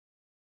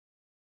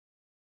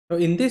So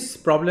in this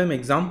problem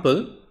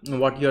example,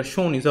 what you are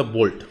shown is a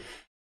bolt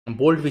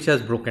which has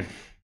broken,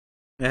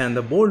 and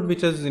the bolt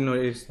which has,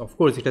 is, of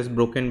course, it has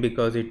broken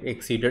because it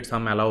exceeded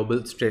some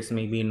allowable stress,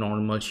 maybe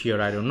normal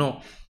shear, I don't know.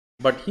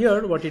 But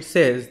here what it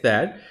says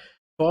that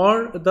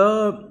for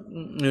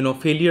the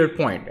failure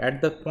point,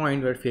 at the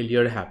point where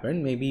failure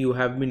happened, maybe you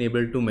have been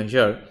able to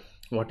measure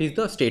what is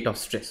the state of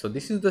stress. So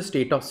this is the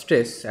state of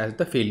stress as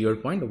the failure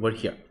point over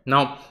here.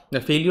 Now the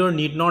failure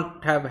need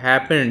not have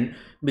happened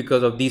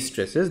because of these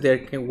stresses.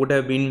 There would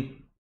have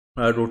been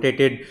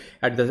rotated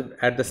at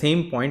the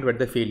same point where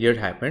the failure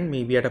happened,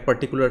 maybe at a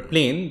particular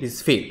plane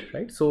this failed,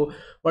 right? So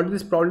what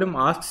this problem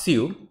asks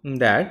you,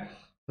 that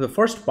the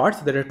first part,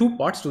 so there are two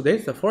parts to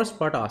this. The first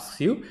part asks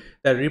you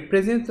that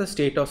represents the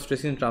state of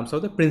stress in terms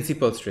of the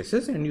principal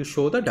stresses, and you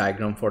show the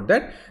diagram for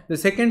that. The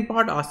second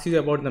part asks you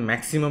about the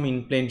maximum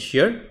in plane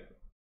shear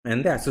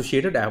and the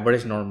associated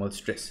average normal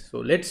stress. So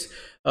let's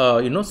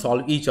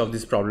solve each of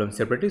these problems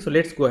separately. So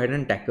let's go ahead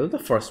and tackle the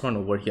first one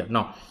over here.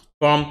 Now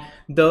from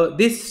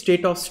this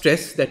state of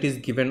stress that is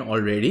given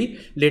already,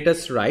 let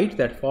us write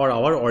that for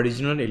our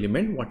original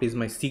element, what is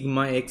my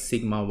sigma x,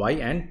 sigma y,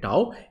 and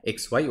tau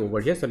xy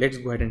over here. So let's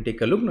go ahead and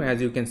take a look. Now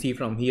as you can see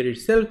from here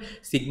itself,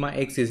 sigma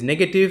x is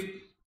negative,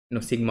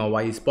 sigma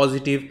y is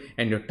positive,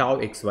 and your tau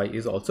xy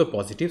is also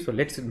positive. So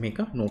let's make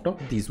a note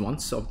of these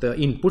ones, of the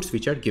inputs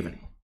which are given.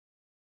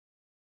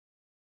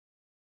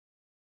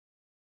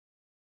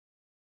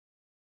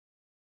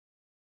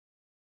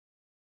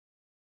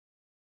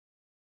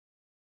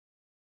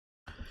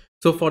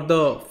 So for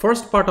the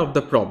first part of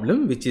the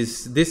problem, which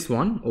is this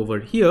one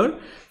over here,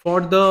 for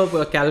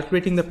the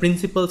calculating the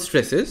principal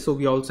stresses, so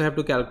we also have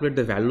to calculate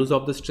the values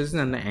of the stresses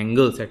and the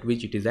angles at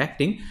which it is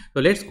acting.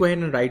 So let's go ahead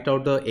and write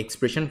out the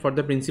expression for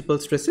the principal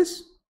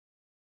stresses.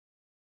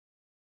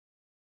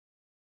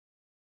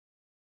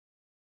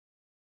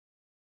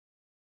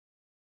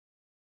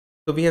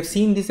 So we have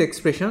seen this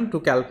expression to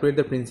calculate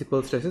the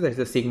principal stresses. That is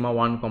the sigma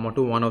 1,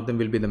 2. One of them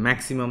will be the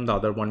maximum, the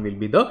other one will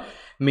be the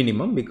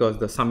minimum, because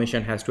the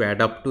summation has to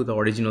add up to the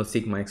original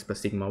sigma x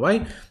plus sigma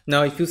y.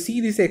 Now if you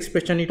see this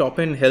expression, it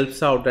often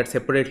helps out that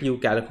separately you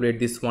calculate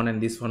this one and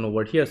this one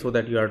over here, so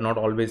that you are not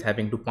always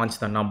having to punch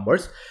the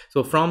numbers.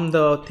 So from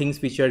the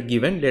things which are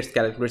given, let's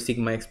calculate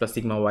sigma x plus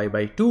sigma y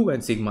by 2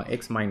 and sigma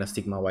x minus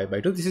sigma y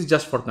by 2. This is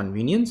just for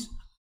convenience.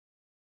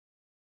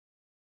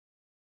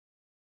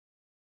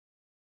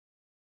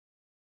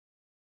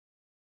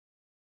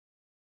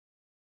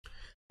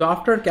 So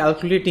after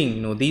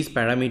calculating these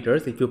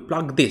parameters, if you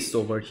plug this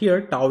over here,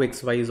 tau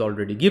xy is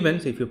already given.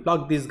 So if you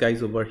plug these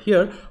guys over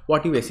here,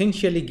 what you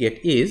essentially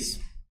get is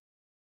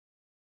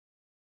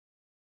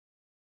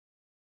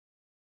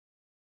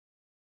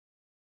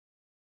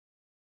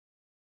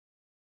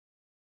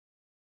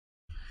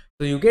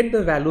so you get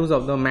the values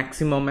of the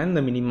maximum and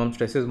the minimum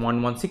stresses.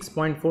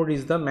 116.4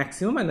 is the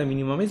maximum and the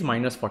minimum is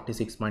minus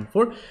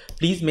 46.4.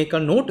 Please make a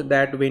note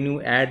that when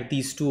you add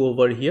these two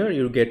over here,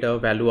 you get a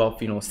value of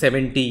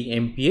 70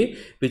 MPa,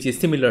 which is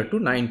similar to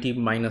 90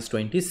 minus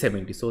 20 is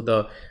 70. So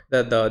that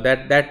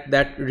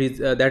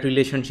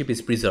relationship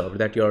is preserved,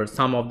 that your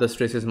sum of the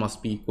stresses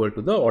must be equal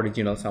to the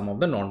original sum of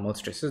the normal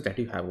stresses that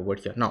you have over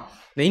here. Now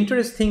the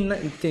interesting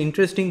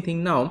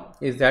thing now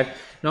is that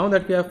now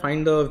that we have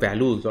find the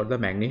values or the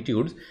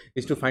magnitudes,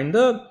 is to find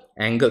the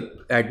angle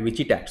at which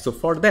it acts. So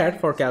for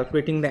that, for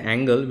calculating the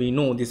angle, we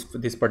know this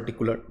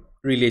particular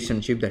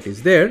relationship that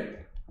is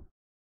there.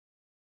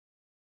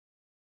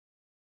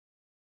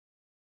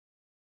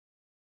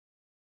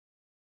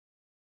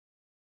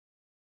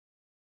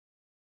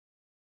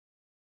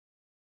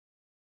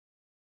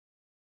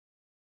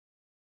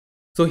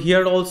 So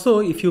here also,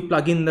 if you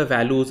plug in the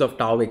values of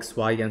tau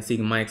xy and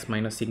sigma x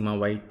minus sigma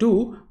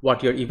y2,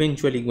 what you're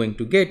eventually going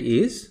to get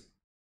is,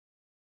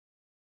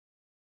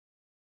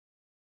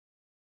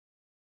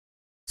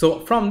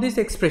 so from this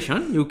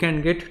expression, you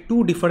can get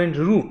two different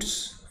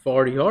roots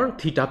for your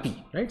theta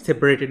p, right,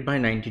 separated by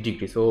 90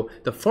 degrees. So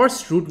the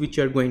first root which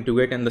you are going to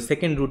get and the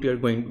second root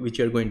which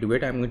you are going to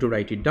get, I'm going to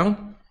write it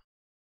down.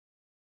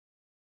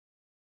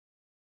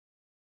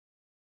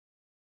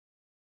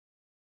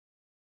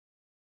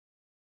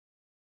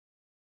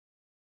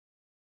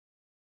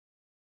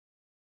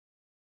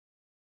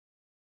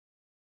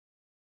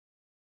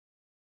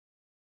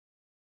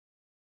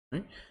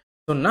 Right.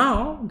 So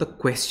now the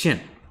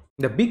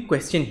big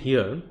question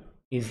here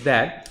is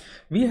that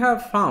we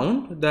have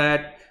found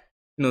that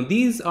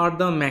these are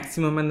the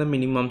maximum and the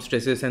minimum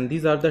stresses, and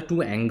these are the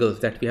two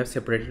angles that we have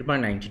separated by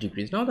 90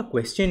 degrees. Now the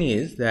question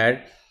is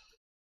that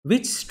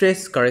which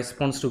stress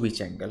corresponds to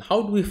which angle?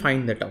 How do we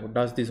find that out?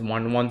 Does this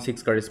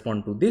 116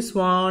 correspond to this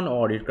one,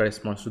 or it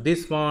corresponds to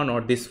this one, or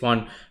this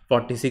one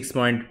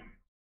 46.4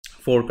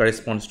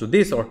 corresponds to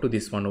this or to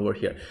this one over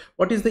here?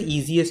 What is the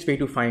easiest way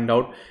to find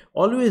out?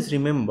 Always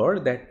remember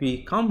that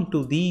we come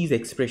to these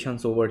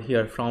expressions over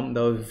here from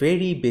the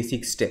very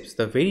basic steps.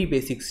 The very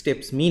basic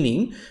steps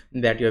meaning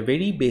that your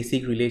very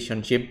basic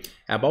relationship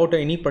about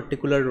any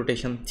particular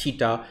rotation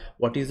theta,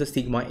 what is the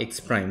sigma x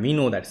prime? We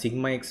know that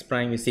sigma x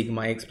prime is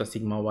sigma x plus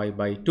sigma y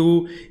by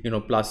 2,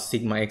 plus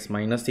sigma x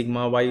minus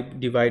sigma y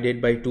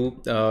divided by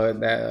 2,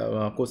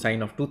 the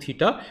cosine of 2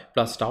 theta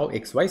plus tau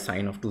xy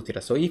sine of 2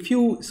 theta. So if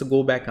you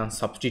go back and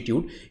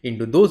substitute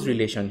into those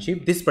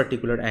relationship this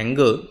particular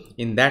angle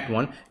in that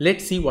one,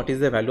 let's see what is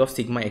the value of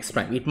sigma x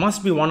prime. It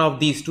must be one of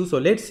these two. So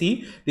let's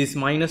see this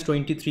minus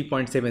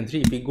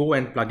 23.73. If we go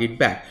and plug it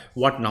back,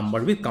 what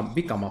number we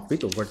come up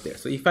with over there.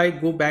 So if I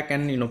go back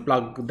and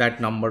plug that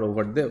number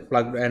over there,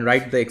 plug and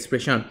write the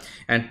expression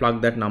and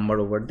plug that number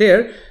over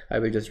there, I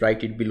will just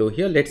write it below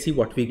here. Let's see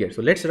what we get.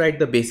 So let's write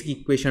the basic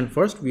equation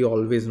first. We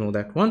always know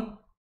that one.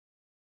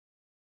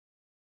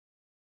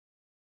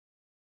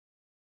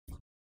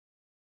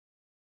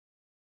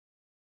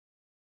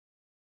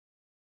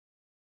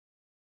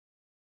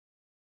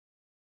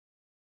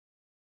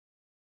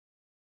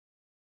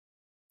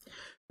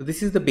 So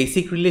this is the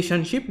basic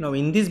relationship. Now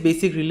in this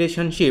basic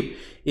relationship,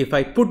 if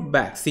I put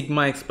back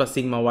sigma x plus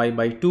sigma y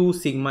by 2,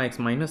 sigma x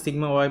minus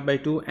sigma y by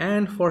 2,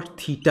 and for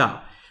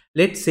theta,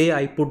 let's say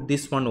I put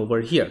this one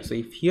over here. So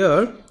if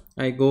here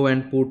I go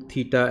and put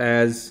theta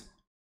as,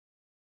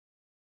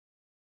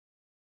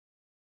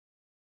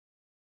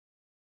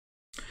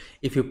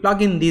 if you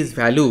plug in these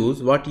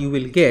values, what you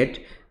will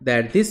get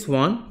that this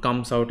one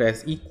comes out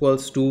as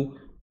equals to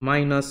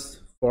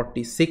minus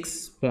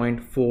 46.4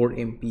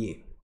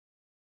 MPa.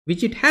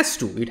 Which it has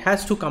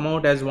to come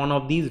out as one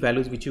of these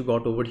values which you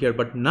got over here.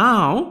 But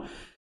now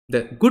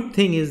the good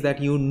thing is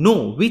that you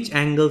know which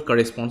angle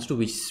corresponds to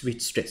which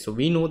stress. So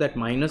we know that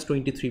minus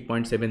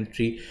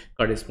 23.73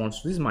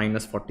 corresponds to this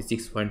minus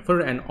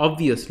 46.4, and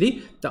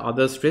obviously the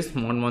other stress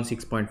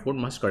 116.4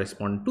 must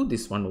correspond to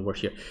this one over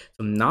here.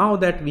 So now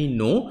that we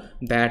know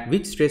that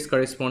which stress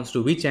corresponds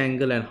to which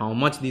angle and how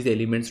much these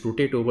elements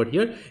rotate over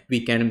here,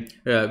 we can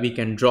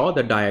draw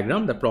the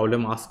diagram. The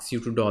problem asks you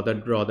to draw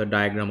the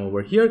diagram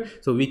over here,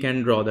 so we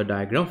can draw the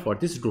diagram for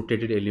this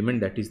rotated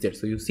element that is there.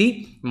 So you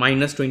see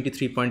minus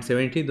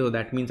 23.73, so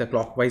that means a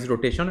clockwise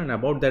rotation, and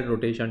about that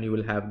rotation you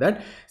will have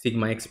that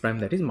sigma x prime,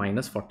 that is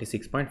minus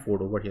 46.4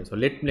 over here. So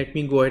let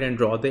me go ahead and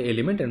draw the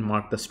element and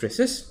mark the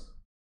stresses.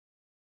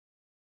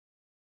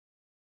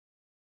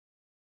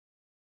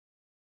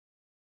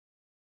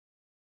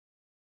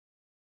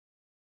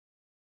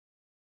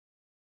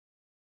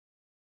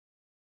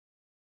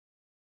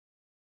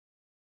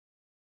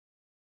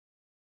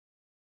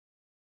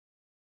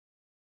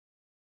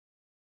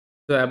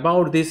 So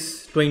about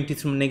this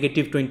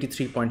negative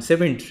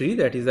 23.73,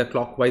 that is a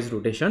clockwise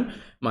rotation,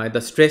 the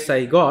stress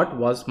I got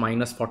was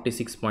minus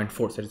 46.4,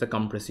 so it's a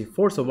compressive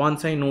force. So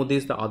once I know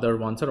this, the other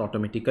ones are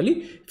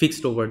automatically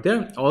fixed over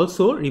there.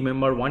 Also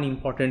remember one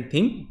important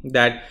thing,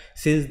 that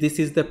since this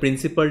is the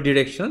principal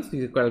directions,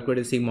 you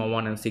calculate sigma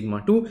 1 and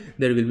sigma 2,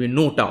 there will be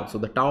no tau, so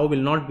the tau will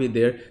not be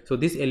there. So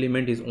this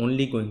element is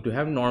only going to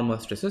have normal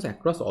stresses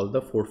across all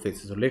the four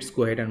faces. So let's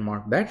go ahead and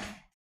mark that.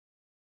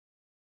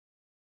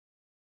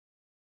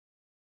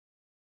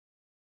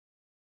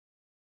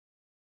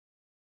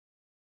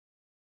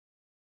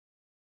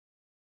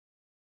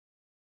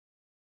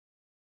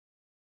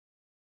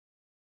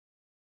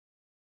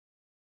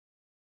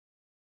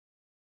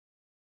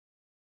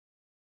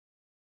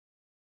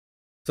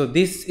 So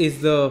this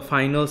is the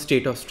final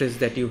state of stress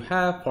that you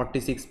have,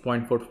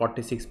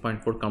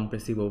 46.4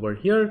 compressive over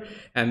here,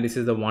 and this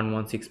is the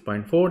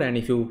 116.4. and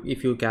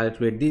if you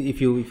calculate this, if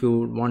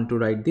you want to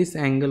write this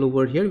angle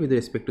over here with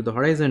respect to the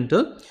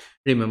horizontal,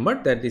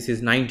 remember that this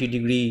is 90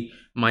 degree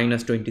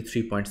minus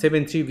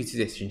 23.73, which is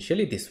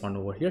essentially this one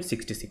over here,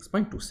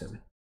 66.27.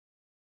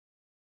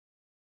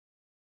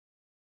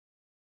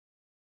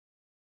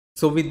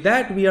 So with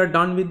that, we are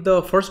done with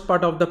the first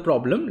part of the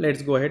problem.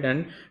 Let's go ahead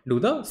and do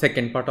the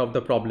second part of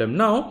the problem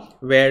now,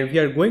 where we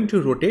are going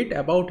to rotate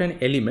about an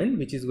element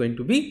which is going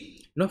to be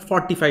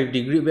 45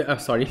 degree,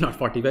 sorry, not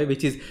 45,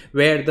 which is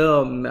where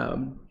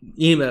the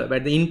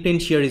in-plane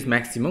shear is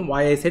maximum.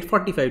 Why I said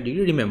 45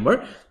 degree?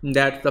 Remember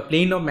that the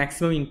plane of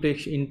maximum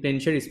in-plane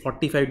shear is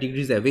 45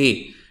 degrees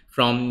away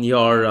from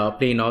your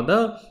plane of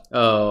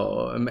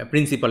the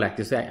principal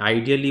axis. So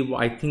ideally,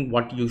 I think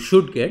what you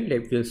should get,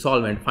 let me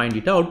solve and find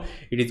it out,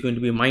 it is going to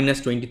be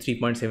minus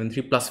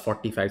 23.73 plus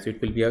 45. So it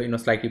will be a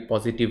slightly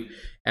positive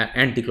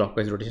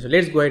anti-clockwise rotation. So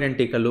let's go ahead and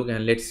take a look,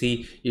 and let's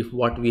see if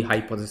what we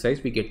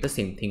hypothesize we get the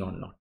same thing or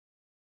not.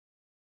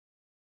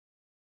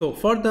 So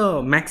for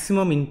the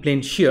maximum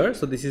in-plane shear,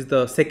 so this is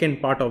the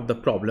second part of the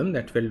problem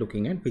that we're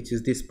looking at, which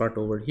is this part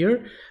over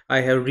here.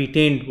 I have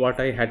retained what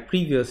I had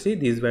previously.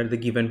 These were the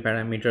given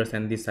parameters,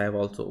 and this I have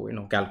also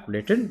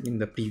calculated in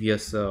the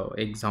previous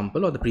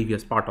example or the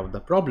previous part of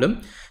the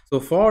problem. So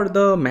for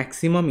the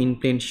maximum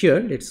in-plane shear,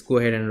 let's go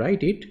ahead and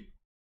write it.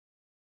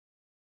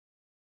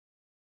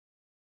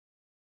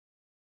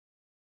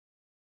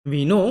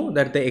 We know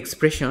that the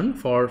expression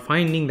for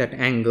finding that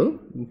angle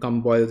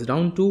boils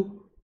down to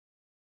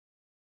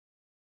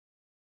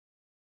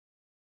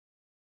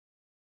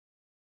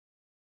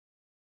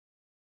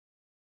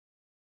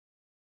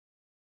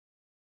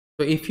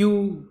So if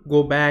you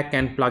go back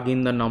and plug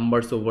in the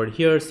numbers over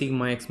here,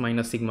 sigma x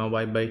minus sigma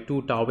y by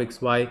 2 tau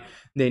xy,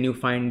 then you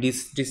find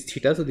this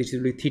theta. So this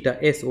will be theta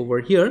s over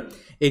here.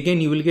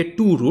 Again, you will get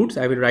two roots.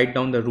 I will write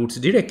down the roots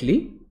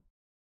directly.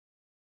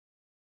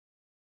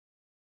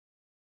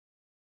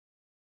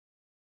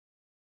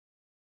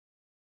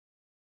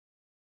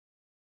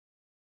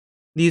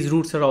 These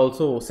roots are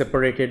also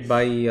separated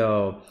by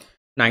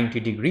 90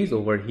 degrees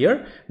over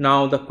here.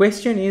 Now the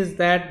question is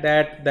that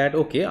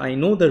okay, I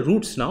know the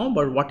roots now,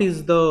 but what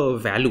is the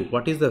value?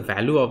 What is the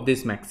value of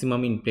this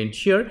maximum in plane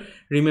shear?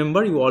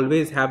 Remember, you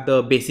always have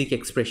the basic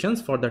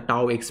expressions for the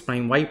tau x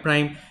prime y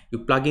prime. You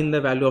plug in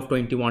the value of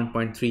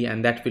 21.3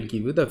 and that will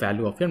give you the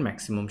value of your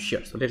maximum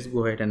shear. So let's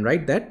go ahead and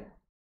write that.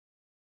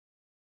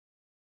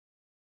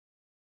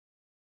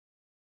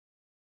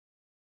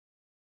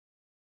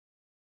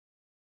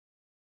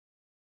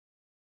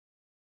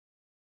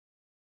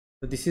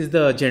 So this is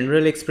the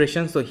general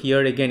expression. So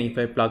here again, if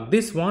I plug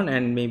this one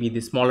and maybe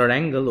the smaller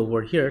angle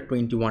over here,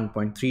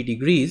 21.3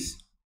 degrees.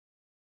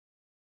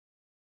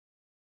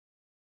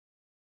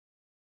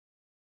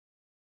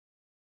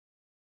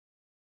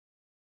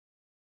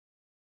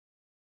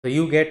 So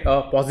you get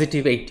a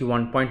positive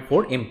 81.4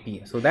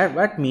 MPa. So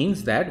that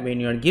means that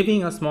when you are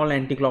giving a small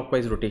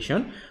anti-clockwise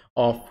rotation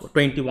of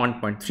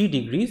 21.3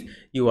 degrees,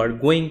 you are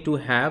going to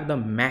have the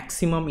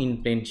maximum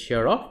in plane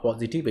shear of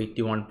positive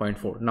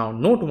 81.4. Now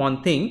note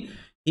one thing.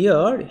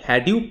 Here,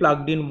 had you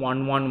plugged in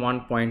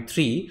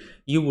 111.3,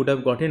 you would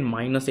have gotten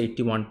minus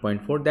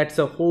 81.4. That's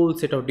a whole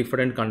set of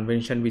different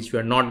convention which we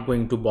are not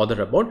going to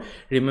bother about.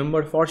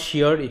 Remember, for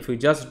shear, if you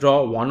just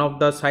draw one of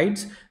the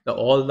sides,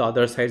 all the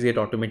other sides get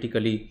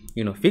automatically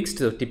fixed.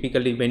 So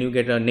typically when you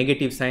get a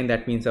negative sign,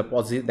 that means a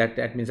positive,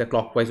 that means a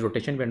clockwise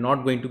rotation. We're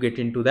not going to get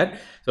into that.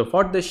 So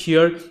for the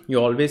shear, you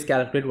always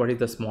calculate what is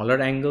the smaller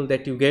angle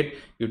that you get.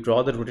 You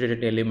draw the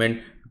rotated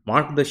element,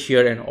 mark the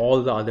shear, and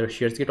all the other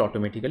shears get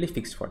automatically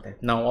fixed for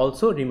that. Now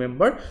also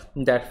remember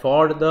that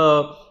for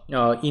the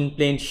in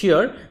plane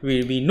shear,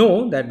 we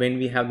know that when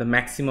we have the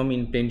maximum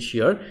in plane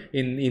shear,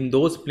 in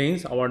those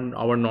planes our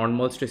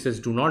normal stresses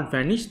do not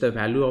vanish. The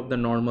value of the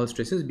normal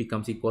stresses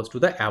becomes equals to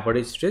the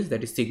average stress,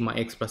 that is sigma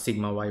x plus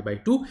sigma y by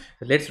 2. So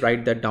let's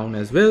write that down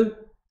as well.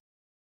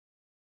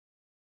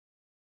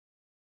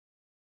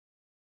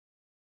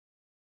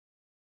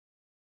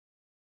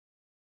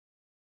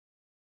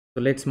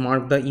 So let's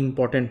mark the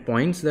important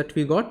points that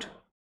we got.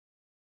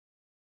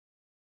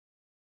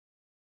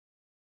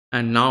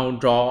 And now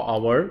draw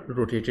our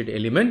rotated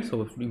element.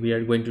 So if we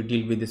are going to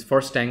deal with this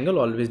first angle,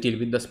 always deal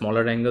with the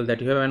smaller angle that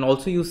you have. And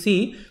also you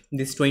see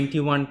this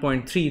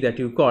 21.3 that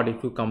you got,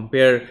 if you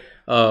compare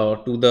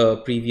to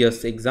the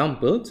previous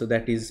example, so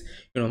that is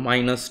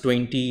minus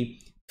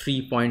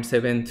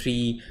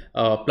 23.73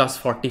 plus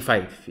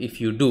 45. If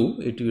you do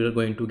it, you are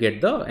going to get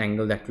the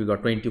angle that we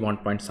got, 21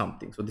 point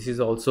something. So this is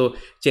also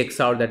checks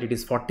out that it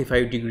is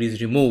 45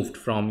 degrees removed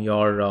from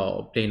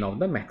your plane of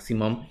the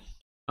maximum,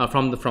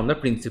 from the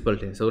principal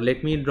plane. So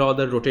let me draw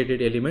the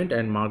rotated element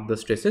and mark the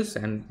stresses,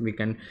 and you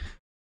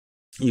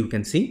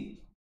can see.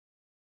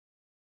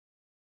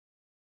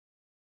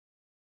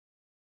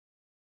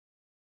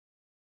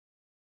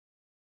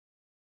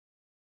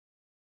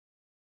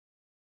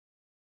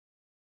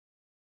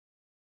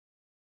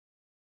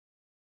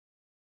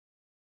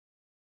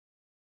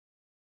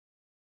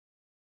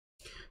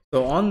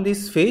 So on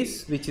this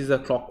face, which is a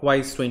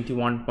clockwise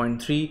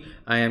 21.3,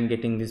 I am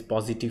getting this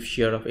positive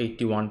shear of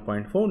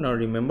 81.4. Now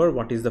remember,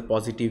 what is the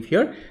positive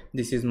here?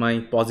 This is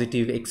my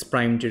positive x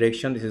prime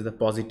direction. This is the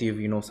positive,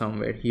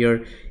 somewhere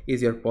here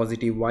is your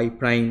positive y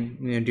prime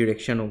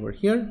direction over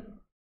here,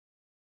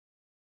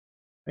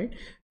 right?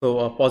 So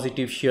a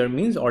positive shear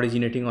means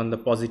originating on the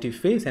positive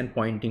face and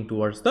pointing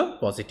towards the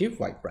positive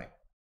y prime.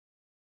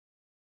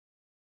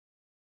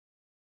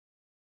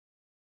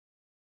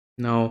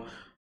 Now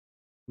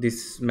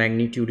this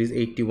magnitude is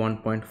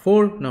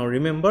 81.4. Now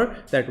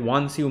remember that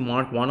once you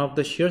mark one of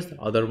the shears,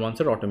 the other ones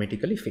are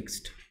automatically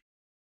fixed.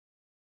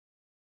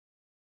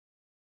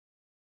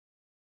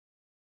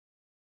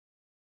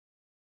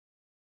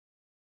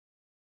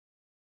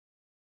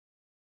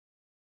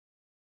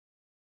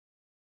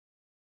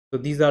 So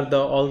these are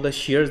all the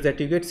shears that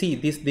you get. See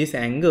this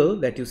angle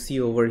that you see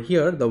over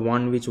here, the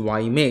one which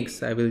y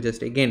makes. I will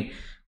just again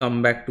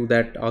come back to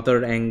that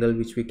other angle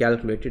which we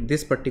calculated.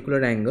 This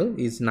particular angle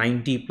is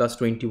 90 plus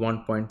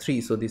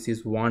 21.3. So this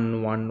is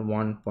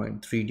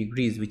 111.3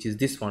 degrees, which is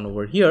this one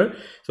over here.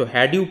 So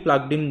had you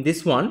plugged in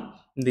this one,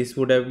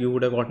 you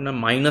would have gotten a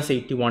minus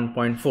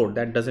 81.4.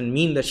 That doesn't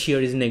mean the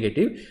shear is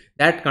negative.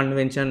 That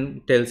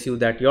convention tells you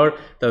that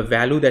the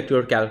value that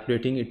you're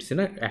calculating,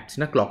 acts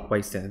in a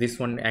clockwise sense. This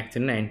one acts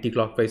in an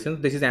anti-clockwise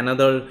sense. This is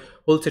another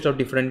whole set of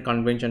different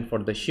convention for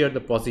the shear. The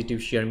positive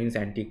shear means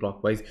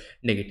anti-clockwise,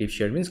 negative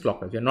shear means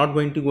clockwise. You're not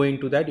going to go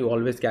into that. You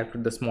always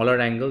calculate the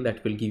smaller angle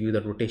that will give you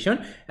the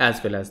rotation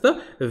as well as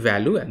the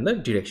value and the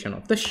direction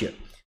of the shear.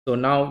 So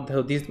now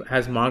this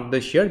has marked the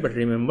shear, but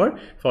remember,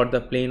 for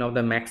the plane of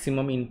the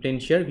maximum in plane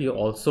shear, we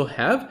also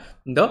have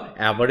the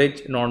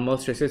average normal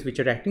stresses which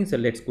are acting. So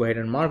let's go ahead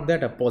and mark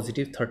that a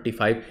positive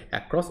 35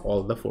 across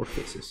all the 4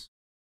 faces.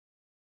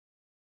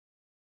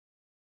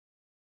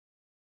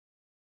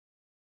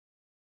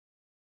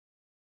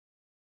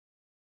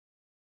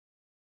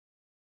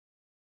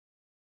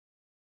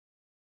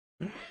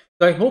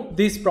 So I hope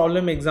this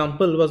problem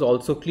example was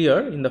also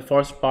clear. In the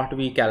first part,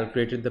 we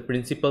calculated the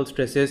principal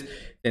stresses.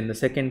 Then the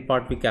second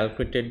part, we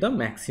calculated the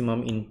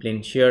maximum in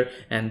plane shear,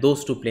 and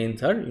those two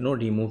planes are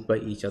removed by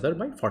each other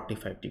by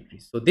 45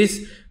 degrees. So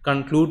this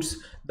concludes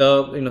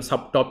the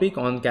subtopic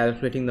on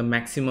calculating the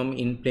maximum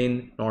in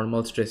plane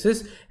normal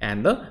stresses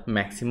and the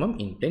maximum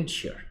in plane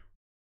shear.